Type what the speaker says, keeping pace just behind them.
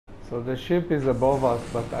So the ship is above us,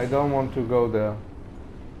 but I don't want to go there.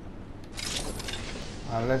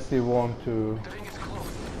 Unless you want to... The ring is close.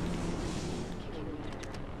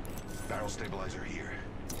 Barrel stabilizer here.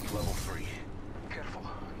 Level 3. Careful.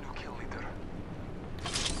 New kill leader.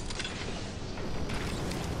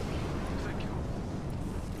 Thank you.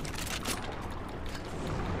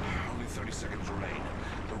 Only 30 seconds remain.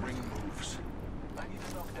 The ring moves. I need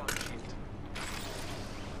a knockdown shield.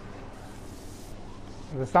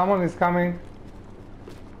 Someone is coming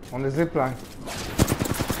on the zip line.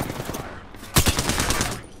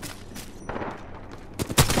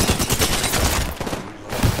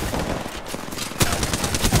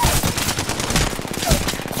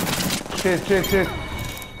 Shit.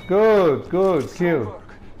 Good, kill.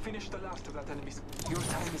 Finish the last of that enemy. Your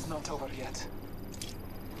time is not over yet.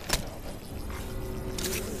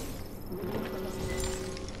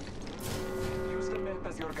 Use the map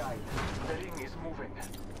as your guide. The ring is moving.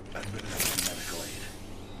 Administering medical aid.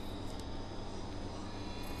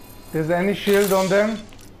 Is there any shield on them?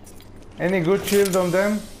 Any good shield on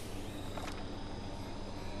them?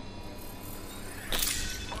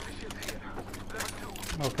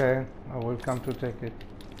 Okay, I will come to take it.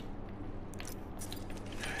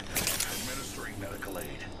 Administering medical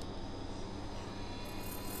aid.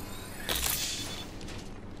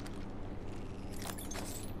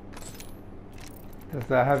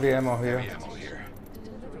 There's a heavy ammo here. Heavy ammo here.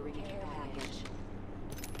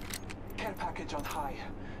 Care package on high.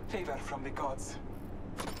 Favor from the gods.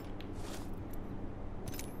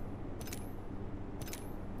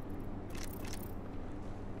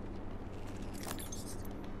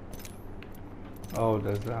 Oh,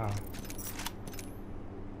 there's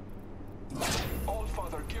All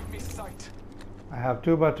Father, give me sight. I have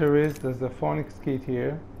 2 batteries. There's a Phoenix kit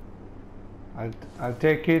here. I'll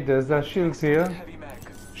take it. There's a shield here. Heavy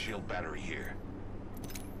mag. Shield battery here.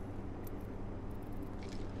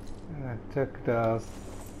 And I took the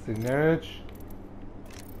Synerge.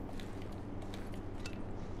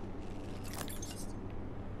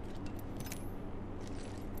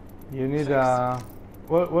 You need a...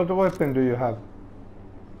 What weapon do you have?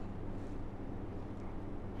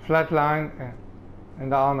 Flatline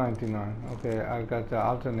and the R99. Okay, I got the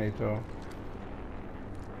alternator.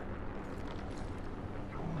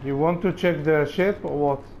 You want to check the ship or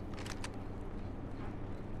what?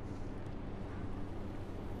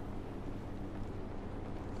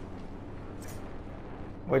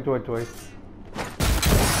 Wait.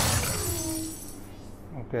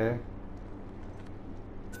 Okay.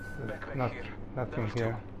 Backpack here. Nothing Level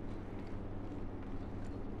here.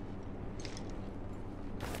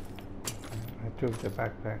 I took the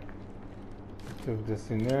backpack. I took the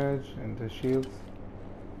Synerge and the shields,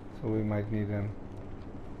 so we might need them.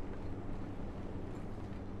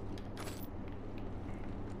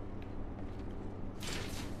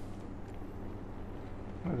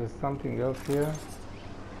 Oh, there's something else here.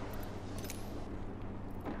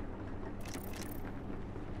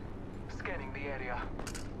 Scanning the area.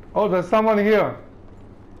 Oh, there's someone here.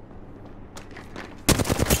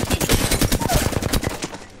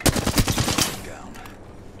 Down.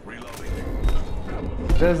 Reloading.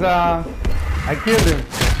 There's a... I killed him.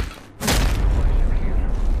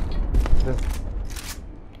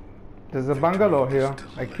 There's a bungalow here.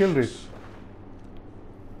 I killed it.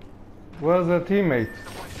 Where's the teammate?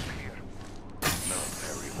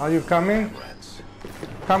 Are you coming?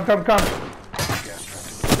 Come.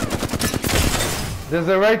 There's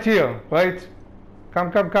a right here. Right.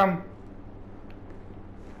 Come.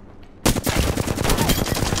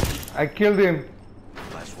 I killed him.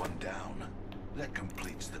 Last one down. That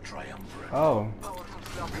completes the triumvirate. Oh. Powerful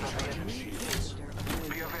stalker of the enemy shields.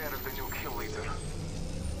 Be aware of the new kill leader.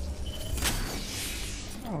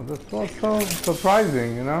 Oh, that was so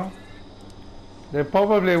surprising, you know? They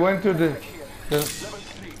probably went to the...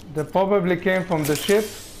 They probably came from the ship.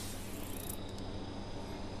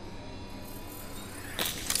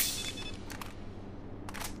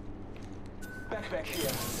 Backpack here.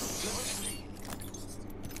 Level 3.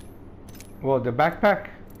 What, the backpack?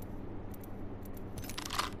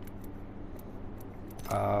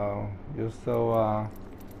 Oh, you're so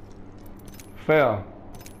fair.